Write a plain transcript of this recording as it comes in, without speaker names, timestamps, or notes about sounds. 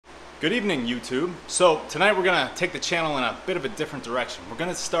Good evening, YouTube. So tonight we're gonna take the channel in a bit of a different direction. We're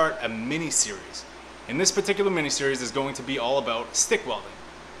gonna start a mini-series. And this particular mini-series is going to be all about stick welding,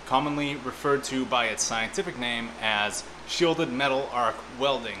 commonly referred to by its scientific name as shielded metal arc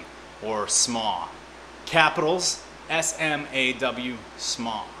welding, or SMAW. Capitals S-M-A-W,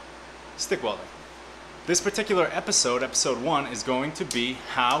 SMAW. Stick welding. This particular episode, episode 1, is going to be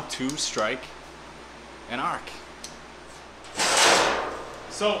how to strike an arc.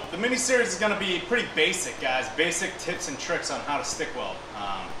 So the mini-series is going to be pretty basic, guys. Basic tips and tricks on how to stick weld.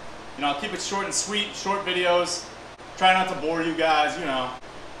 I'll keep it short and sweet, short videos. Try not to bore you guys,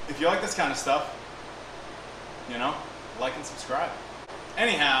 If you like this kind of stuff, like and subscribe.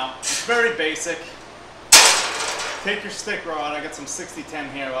 Anyhow, it's very basic. Take your stick rod. I got some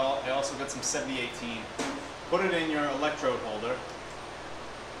 60-10 here. I also got some 70-18. Put it in your electrode holder,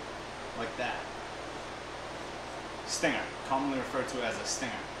 like that. Stinger, commonly referred to as a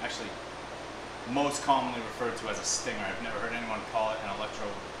stinger. Actually, most commonly referred to as a stinger. I've never heard anyone call it an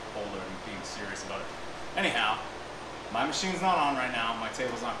electrode holder and being serious about it. Anyhow, my machine's not on right now, my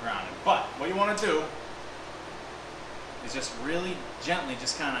table's not grounded. But what you want to do is just really gently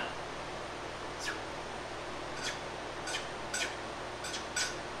just kind of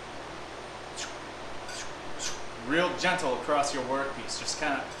real gentle across your workpiece. Just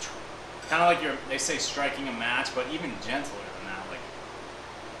kind of like they say striking a match, but even gentler than that, like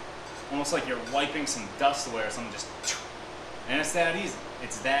almost like you're wiping some dust away or something. Just, and it's that easy.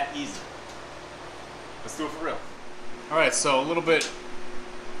 It's that easy. Let's do it for real. All right, so a little bit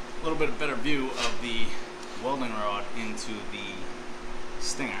better view of the welding rod into the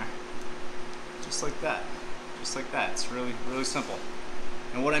stinger, just like that, just like that. It's really simple.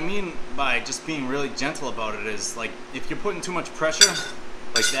 And what I mean by just being really gentle about it is, like, if you're putting too much pressure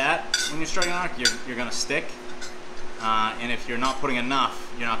like that when you're striking an arc, you're gonna stick, and if you're not putting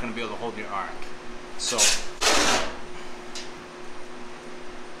enough, you're not gonna be able to hold your arc. So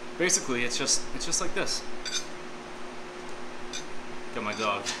basically, it's just like this. Got my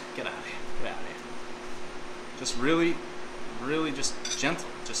dog. Get out of here. Get out of here. Just really just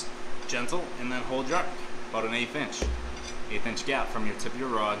gentle, and then hold your arc about an 1/8 inch gap from your tip of your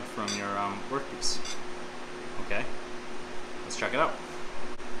rod from your workpiece. Okay, let's check it out.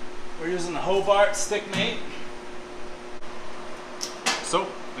 We're using the Hobart Stickmate. So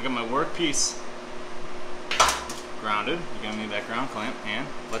I got my workpiece grounded. You're gonna need that ground clamp, and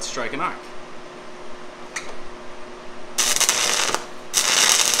let's strike an arc.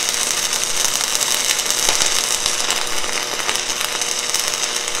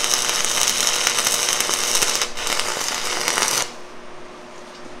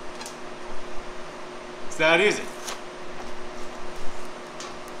 It's that easy.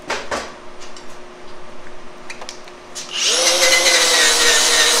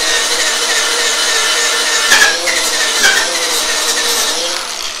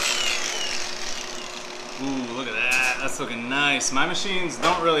 Ooh, look at that. That's looking nice. My machines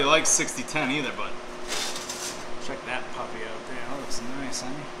don't really like 60-10 either, but check that puppy out there. That looks nice,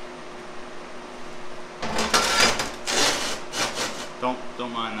 honey.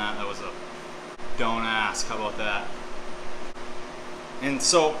 Don't mind that. That was a don't ask. How about that? And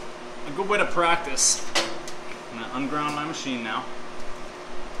so, a good way to practice. I'm gonna unground my machine now.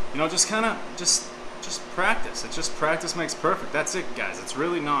 Just practice. It's just practice makes perfect. That's it, guys. It's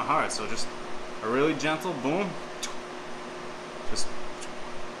really not hard. So just a really gentle boom.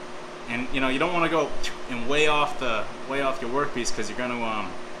 And you don't want to go and way off your workpiece, because you're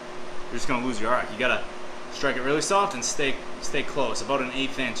just gonna lose your arc. You gotta strike it really soft and stay close, about an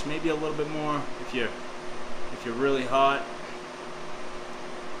 1/8 inch, maybe a little bit more if you're really hot.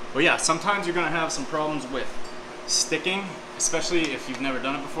 But yeah, sometimes you're gonna have some problems with sticking, especially if you've never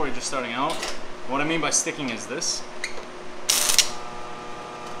done it before. You're just starting out. What I mean by sticking is this.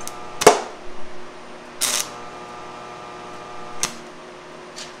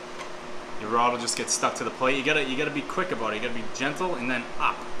 Your rod will just get stuck to the plate. You gotta be quick about it. You gotta be gentle and then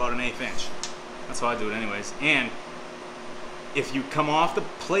up about an 1/8 inch. That's how I do it anyways. And if you come off the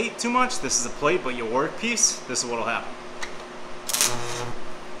plate too much, this is a plate, but your workpiece, this is what'll happen.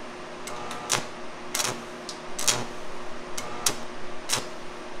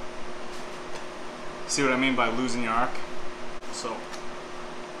 See what I mean by losing your arc? So,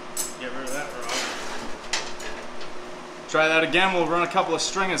 get rid of that rod. Try that again. We'll run a couple of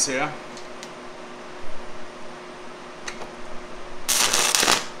stringers here.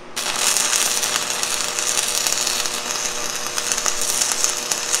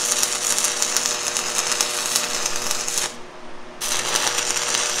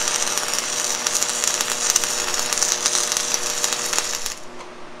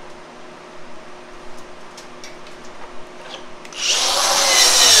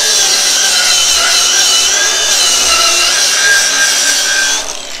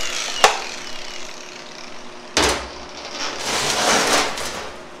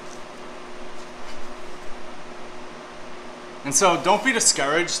 And so don't be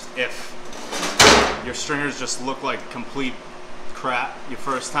discouraged if your stringers just look like complete crap your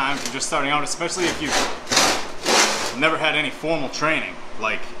first time. If you're just starting out, especially if you've never had any formal training.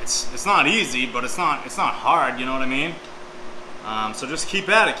 Like, it's not easy, but it's not hard, you know what I mean? So just keep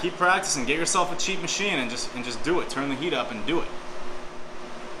at it, keep practicing, get yourself a cheap machine and just do it. Turn the heat up and do it.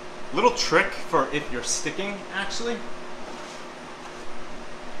 Little trick for if you're sticking, actually.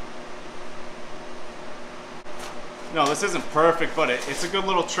 No, this isn't perfect, but it's a good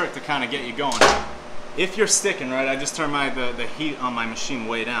little trick to kind of get you going. If you're sticking, right, I just turned the heat on my machine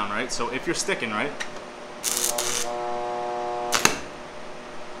way down, right? So if you're sticking, right,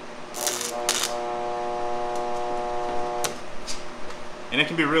 and it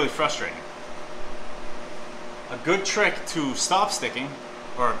can be really frustrating. A good trick to stop sticking,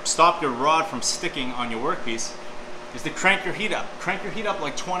 or stop your rod from sticking on your workpiece, is to crank your heat up. Crank your heat up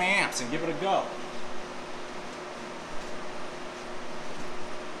like 20 amps and give it a go.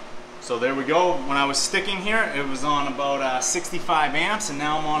 So there we go. When I was sticking here, it was on about 65 amps, and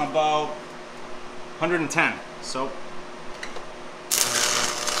now I'm on about 110. So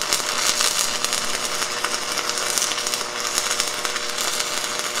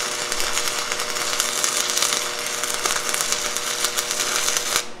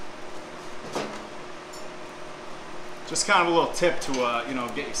just kind of a little tip to you know,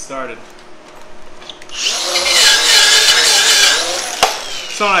 get you started.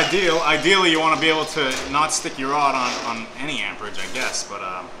 It's not ideal. Ideally, you want to be able to not stick your rod on any amperage, I guess. But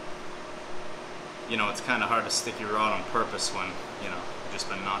you know, it's kind of hard to stick your rod on purpose when, you know, you've just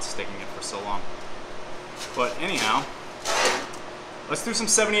been not sticking it for so long. But anyhow, let's do some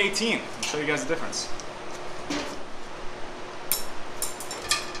 7018 and show you guys the difference.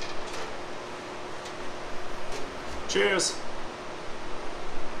 Cheers.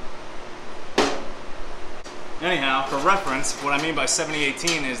 Anyhow, for reference, what I mean by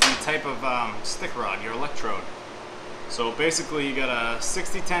 7018 is the type of stick rod, your electrode. So basically you got a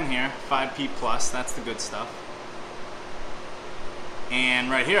 6010 here, 5P plus, that's the good stuff.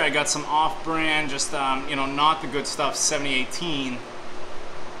 And right here I got some off-brand, just you know, not the good stuff, 7018.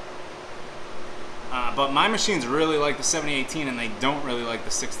 But my machines really like the 7018 and they don't really like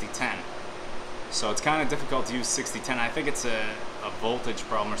the 6010. So it's kind of difficult to use 6010. I think it's a voltage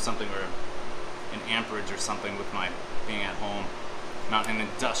problem or something, or an amperage or something with my being at home, not in an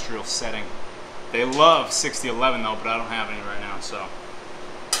industrial setting. They love 6011 though, but I don't have any right now. So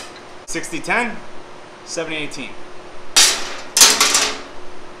 6010, 7018.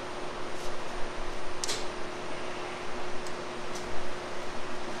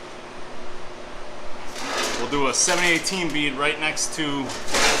 We'll do a 7018 bead right next to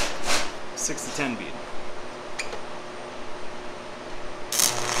 6010 bead.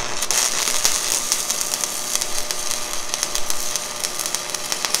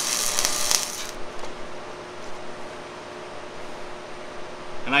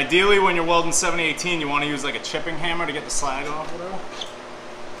 And ideally, when you're welding 7018, you want to use like a chipping hammer to get the slag off, whatever.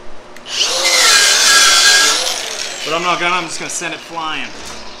 But I'm not gonna, I'm just gonna send it flying.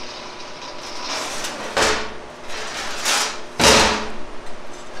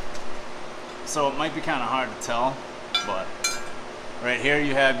 So it might be kind of hard to tell, but right here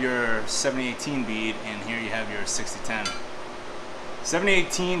you have your 7018 bead, and here you have your 6010.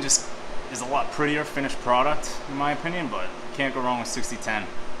 7018 just is a lot prettier finished product, in my opinion, but can't go wrong with 6010.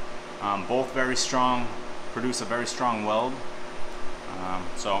 Both very strong, produce a very strong weld.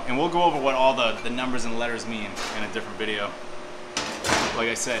 And we'll go over what all the numbers and letters mean in a different video. Like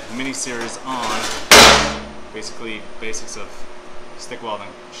I said, mini-series on basically basics of stick welding,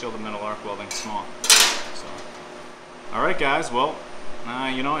 shielded metal arc welding, SMAW. So, all right, guys. Well,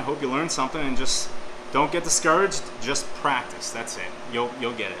 you know, I hope you learned something, and just don't get discouraged. Just practice. That's it.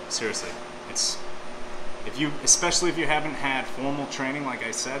 You'll get it. Seriously, especially if you haven't had formal training, like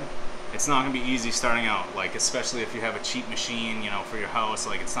I said, it's not gonna be easy starting out. Like, especially if you have a cheap machine, you know, for your house.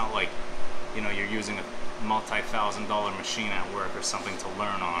 Like, it's not like, you know, you're using a multi-$1,000 machine at work or something to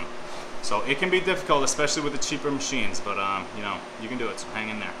learn on. So it can be difficult, especially with the cheaper machines, but you know, you can do it, so hang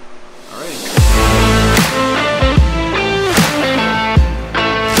in there. Alrighty.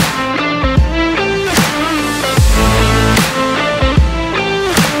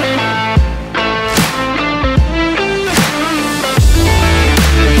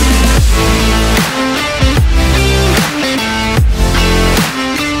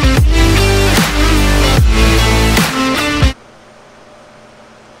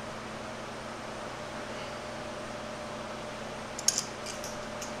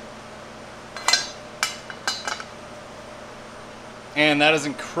 And that is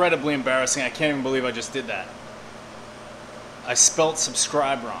incredibly embarrassing. I can't even believe I just did that. I spelt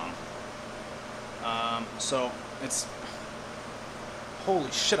subscribe wrong. So it's,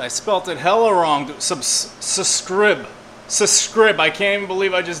 holy shit, I spelt it hella wrong. Subscribe. I can't even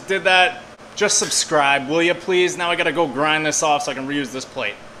believe I just did that. Just subscribe, will you please? Now I gotta go grind this off so I can reuse this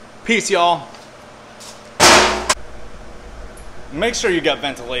plate. Peace, y'all. Make sure you got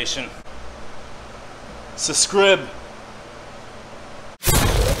ventilation. Subscribe.